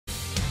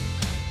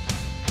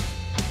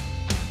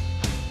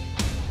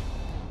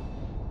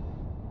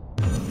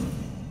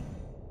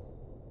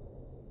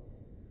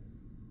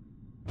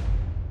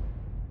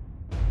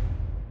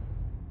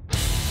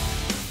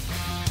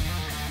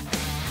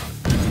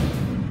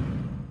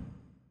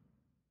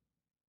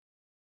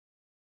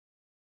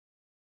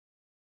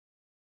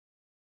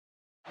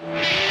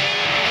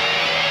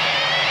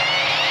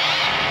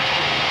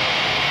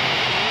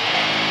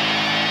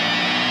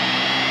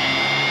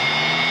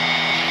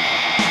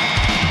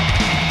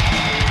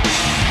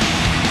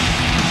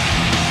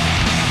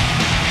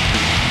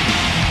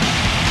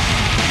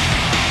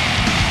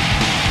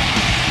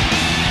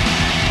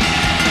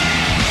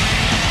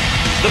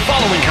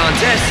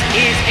This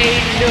is a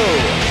no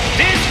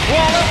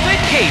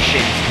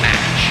disqualification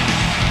match.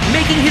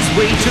 Making his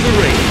way to the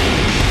ring,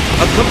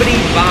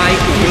 accompanied by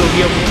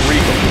William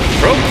Regal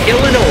from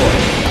Illinois,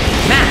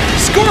 Matt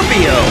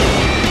Scorpio.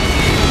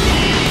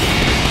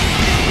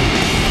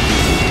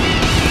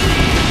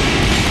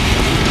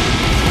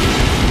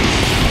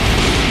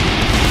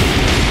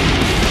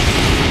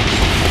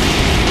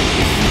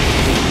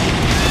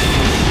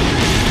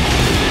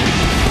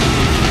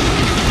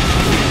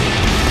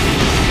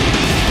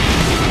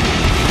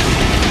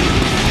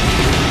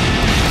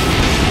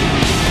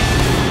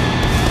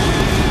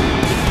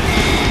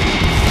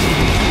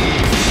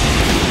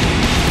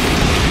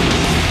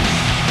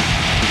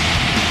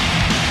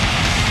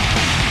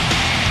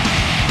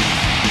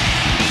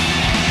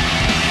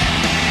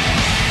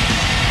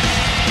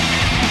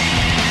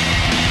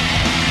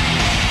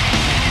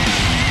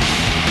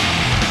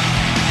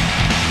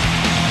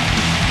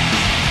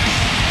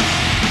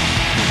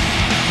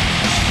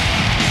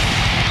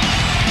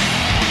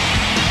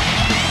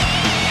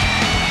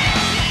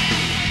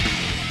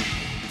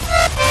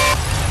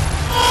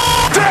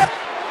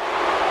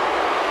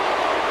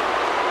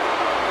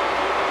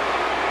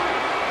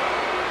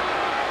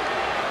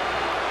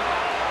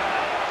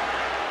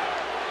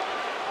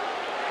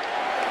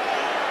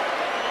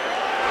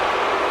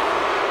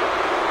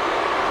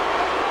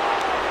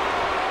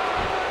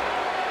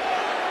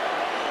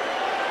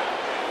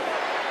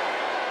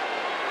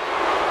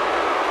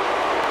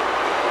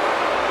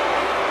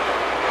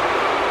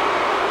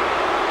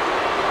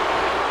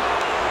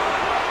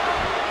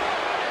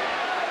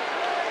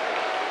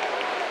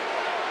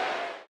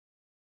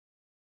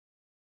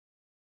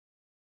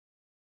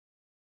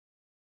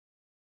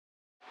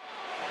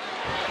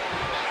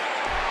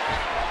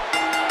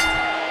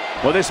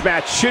 Well, this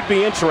match should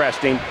be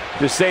interesting,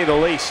 to say the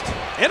least.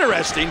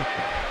 Interesting?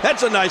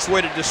 That's a nice way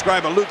to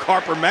describe a Luke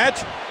Harper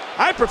match.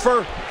 I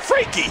prefer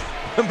freaky,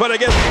 but I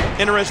guess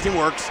interesting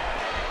works.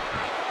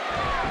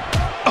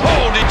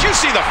 Oh, did you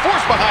see the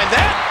force behind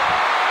that?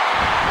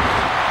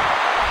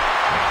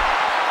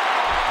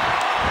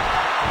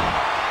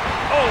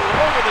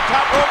 Oh, over the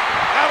top rope,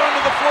 out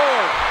onto the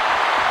floor.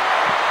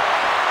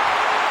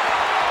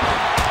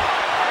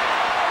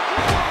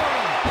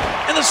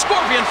 And the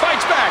Scorpion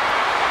fights back.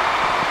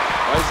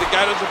 Tries to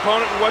guide his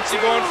opponent, and what's he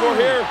going for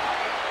here?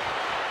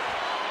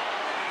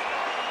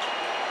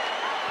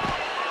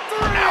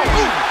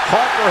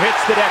 Harper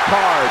hits the deck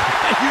hard.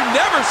 You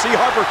never see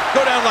Harper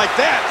go down like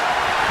that.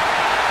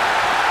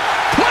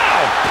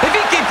 Wow! If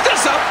he keeps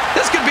this up,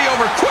 this could be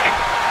over quick.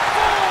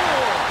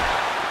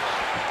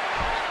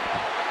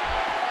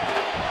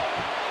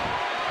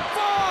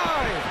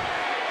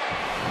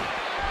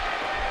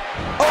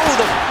 Oh,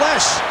 the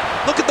flesh.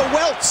 Look at the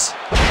welts.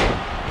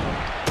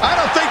 I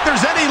don't think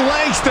there's any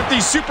lengths that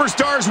these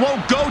superstars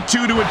won't go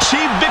to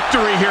achieve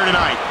victory here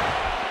tonight.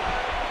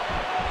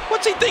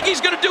 What's he think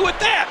he's going to do with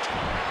that?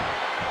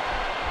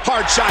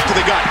 Hard shot to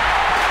the gut.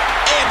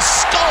 And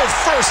skull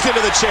first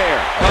into the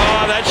chair.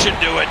 Oh, that should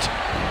do it.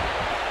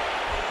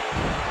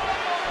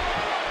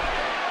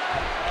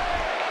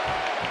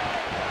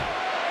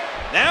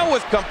 Now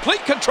with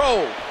complete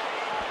control.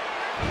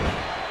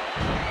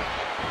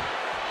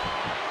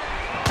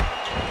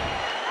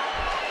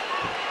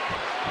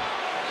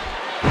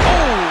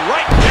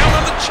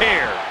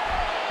 Chair.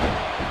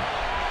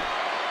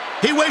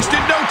 He wasted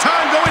no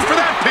time going for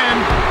that pin.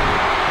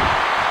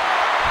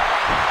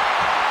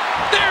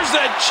 There's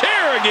that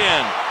chair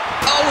again.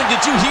 Oh, and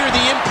did you hear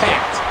the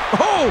impact?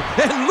 Oh,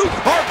 and Luke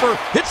Harper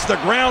hits the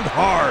ground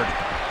hard.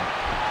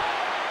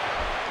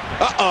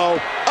 Uh-oh.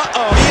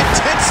 Uh-oh. The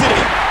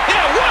intensity.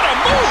 Yeah, what a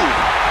move.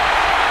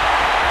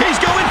 He's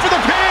going for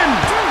the pin.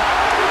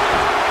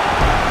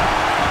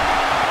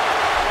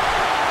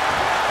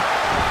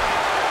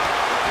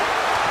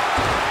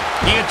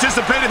 He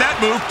anticipated that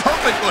move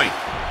perfectly.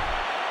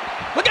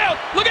 Look out!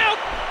 Look out!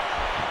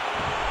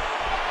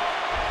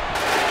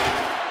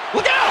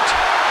 Look out!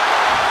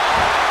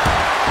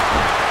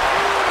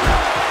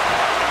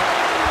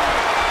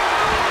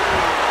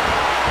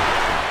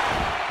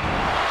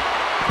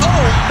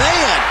 Oh,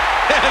 man!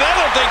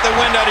 That'll take the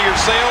wind out of your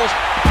sails.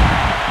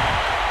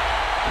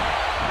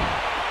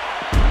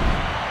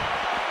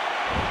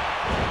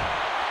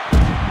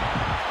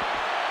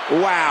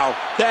 Wow,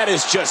 that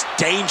is just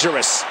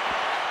dangerous.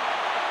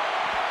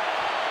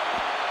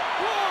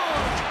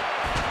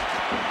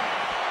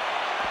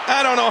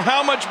 I don't know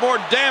how much more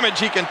damage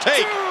he can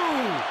take. 2, 3.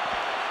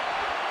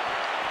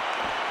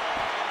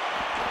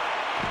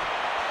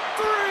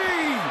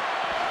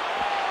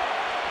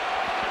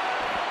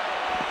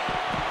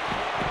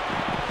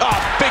 Oh,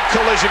 big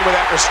collision with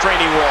that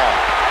restraining wall.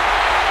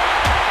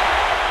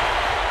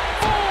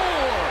 4.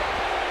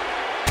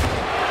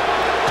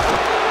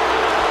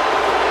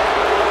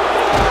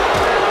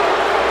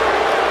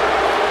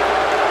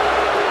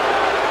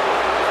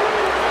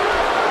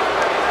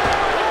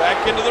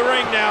 Back into the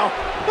ring now.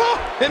 Oh,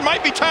 it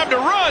might be time to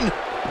run.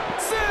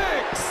 6.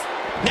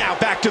 Now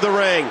back to the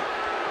ring.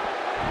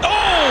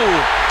 Oh!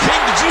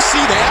 King, did you see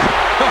that?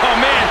 Oh,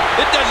 man,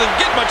 it doesn't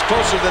get much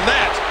closer than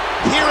that.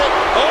 hear it.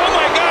 Oh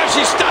my gosh,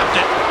 he stopped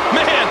it.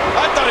 Man,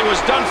 I thought he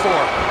was done for.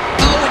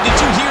 Oh, and did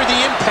you hear the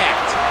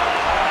impact?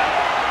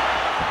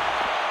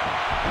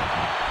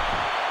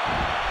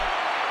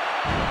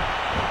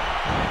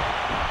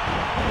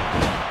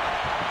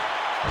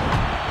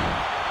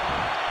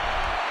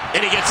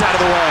 And he gets out of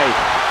the way.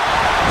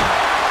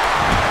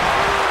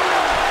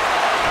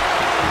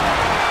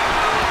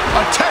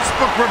 A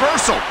textbook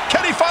reversal.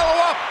 Can he follow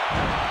up?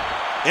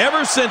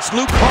 Ever since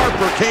Luke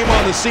Harper came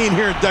on the scene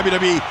here in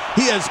WWE,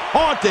 he has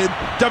haunted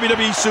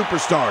WWE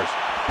superstars.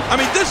 I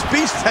mean, this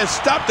beast has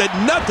stopped at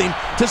nothing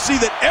to see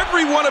that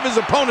every one of his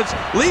opponents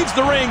leaves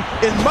the ring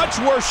in much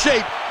worse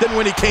shape than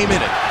when he came in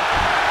it.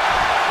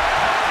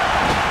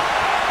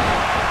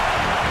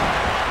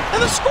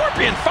 And the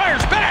Scorpion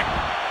fires back.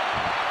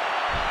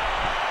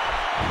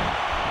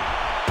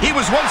 He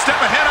was one step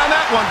ahead on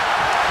that one.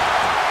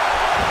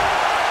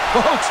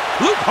 Folks,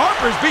 Luke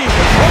Harper's being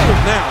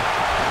controlled now.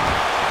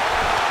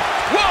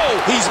 Whoa!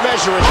 He's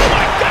measuring. Oh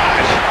my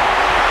gosh!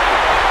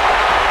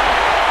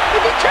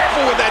 Hey, be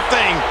careful with that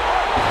thing.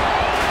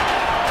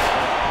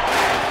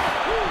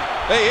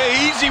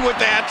 Hey, easy with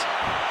that.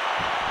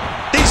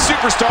 These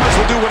superstars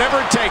will do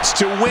whatever it takes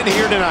to win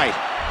here tonight.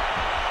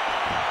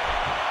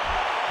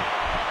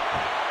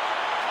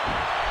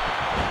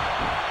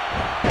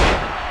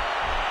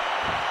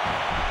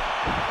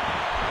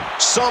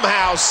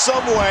 Somehow,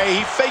 some way,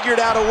 he figured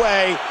out a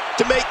way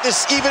to make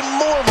this even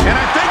more. And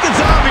I think it's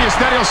obvious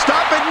that he'll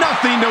stop at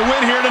nothing to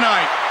win here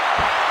tonight.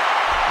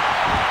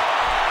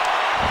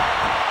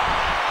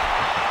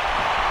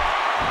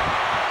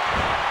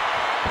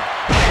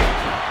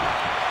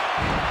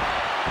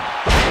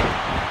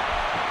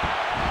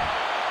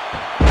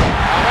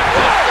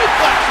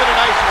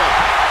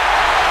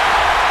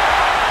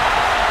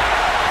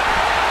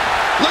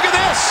 Look at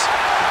this!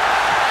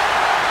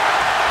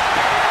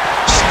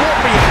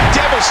 Scorpion,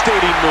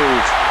 devastating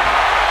move.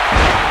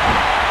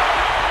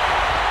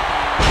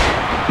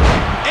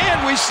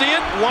 And we see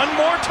it one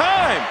more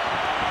time.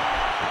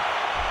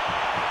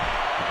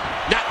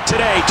 Not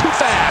today, too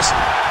fast.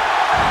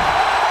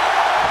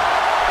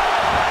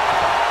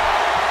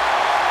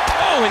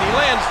 Oh, and he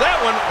lands that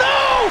one.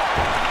 No!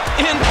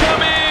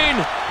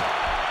 Incoming!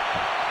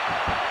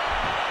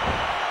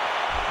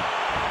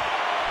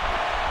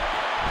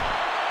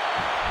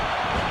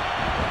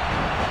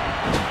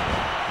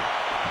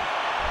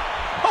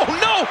 Oh,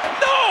 no!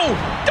 No!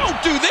 Don't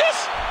do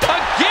this!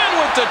 Again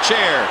with the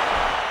chair!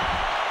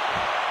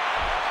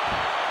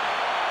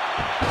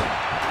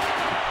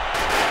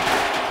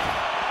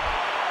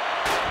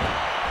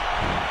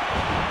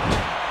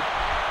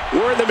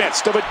 We're in the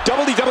midst of a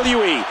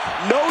WWE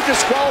no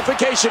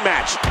disqualification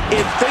match,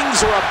 and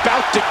things are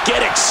about to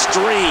get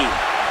extreme.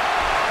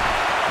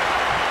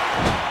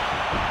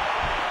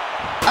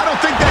 I don't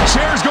think that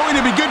chair is going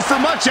to be good for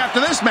much after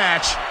this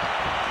match.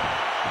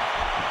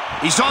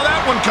 He saw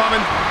that one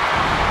coming.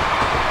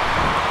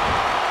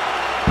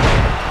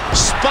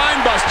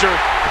 Spine buster.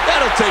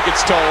 That'll take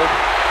its toll.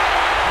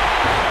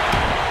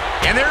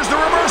 And there's the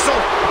reversal.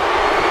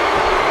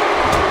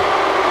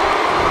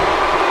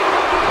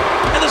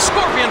 And the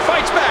Scorpion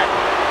fights back.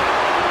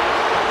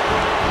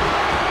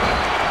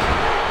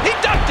 He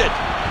ducked it.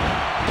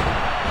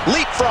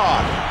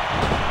 Leapfrog.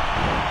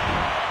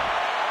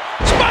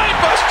 Spine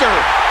buster.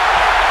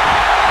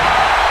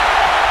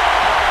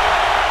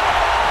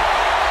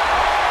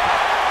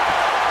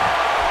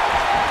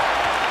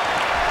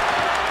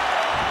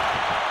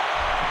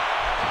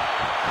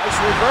 Nice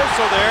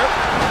reversal there.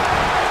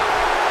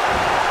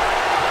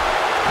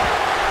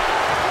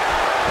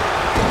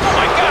 Oh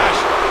my gosh!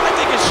 I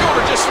think his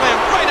shoulder just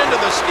slammed right into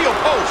the steel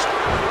post.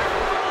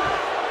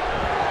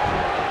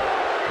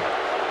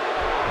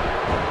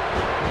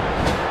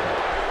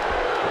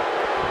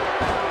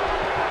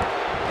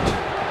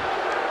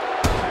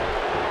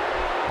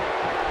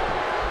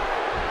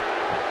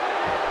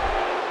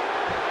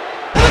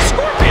 And the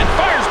Scorpion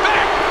fires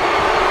back.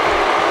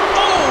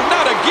 Oh,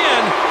 not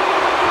again.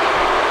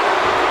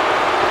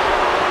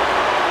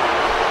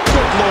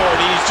 Good Lord,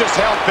 he's just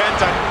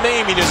hell-bent on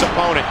naming his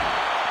opponent.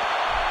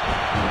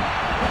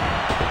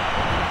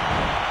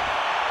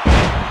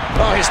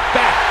 Oh, his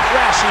back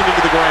crashing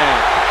into the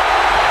ground.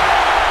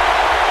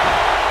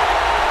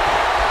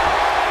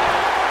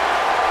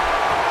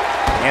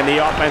 And the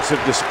offensive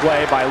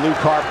display by Luke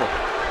Harper.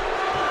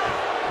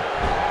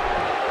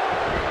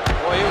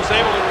 Boy, he was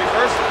able to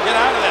reverse it and get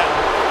out of that.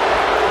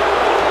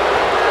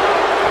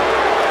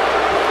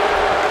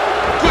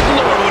 Good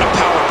Lord, what a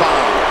power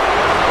bomb.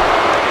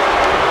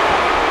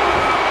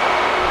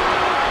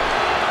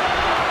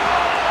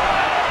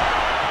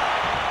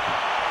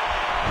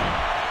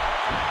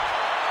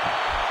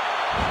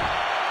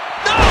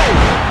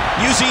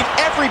 Using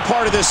every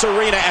part of this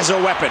arena as a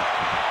weapon.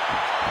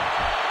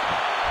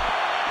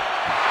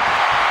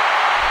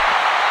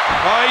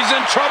 Oh, he's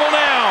in trouble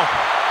now.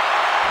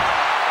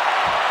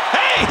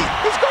 Hey,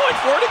 he's going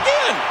for it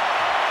again.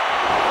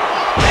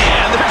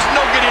 Man, there's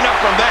no getting up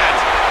from that.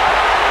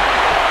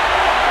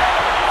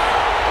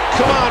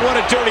 Come on, what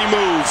a dirty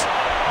move.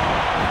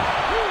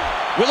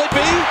 Will it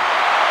be?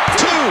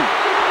 2.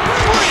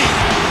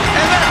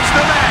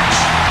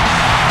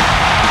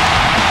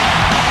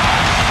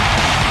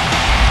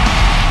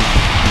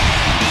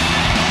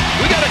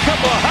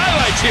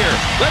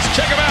 Let's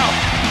check him out.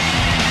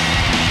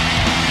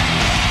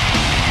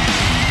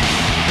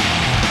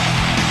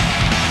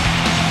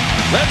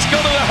 Let's go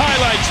to the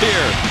highlights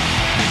here.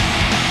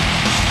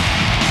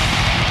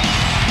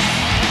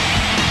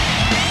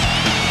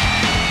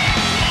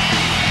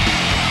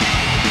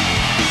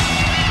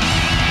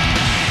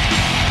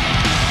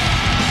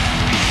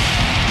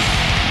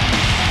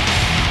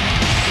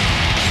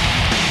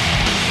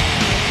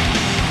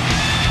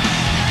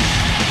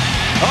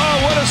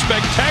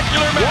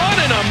 Spectacular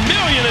match. 1 in a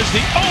million is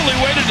the only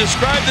way to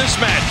describe this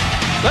match.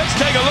 Let's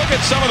take a look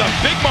at some of the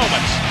big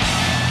moments.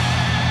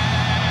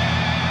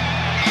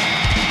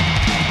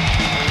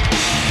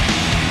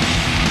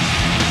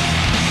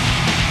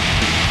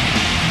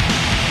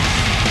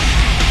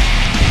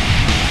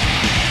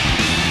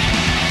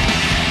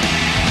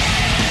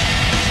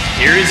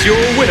 Here is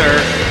your winner,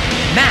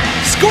 Matt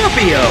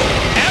Scorpio.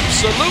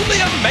 Absolutely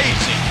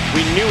amazing.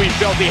 We knew he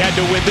felt he had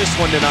to win this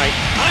one tonight.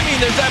 I mean,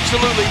 there's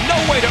absolutely no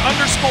way to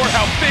underscore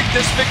how big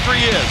this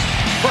victory is.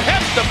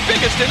 Perhaps the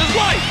biggest in his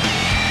life.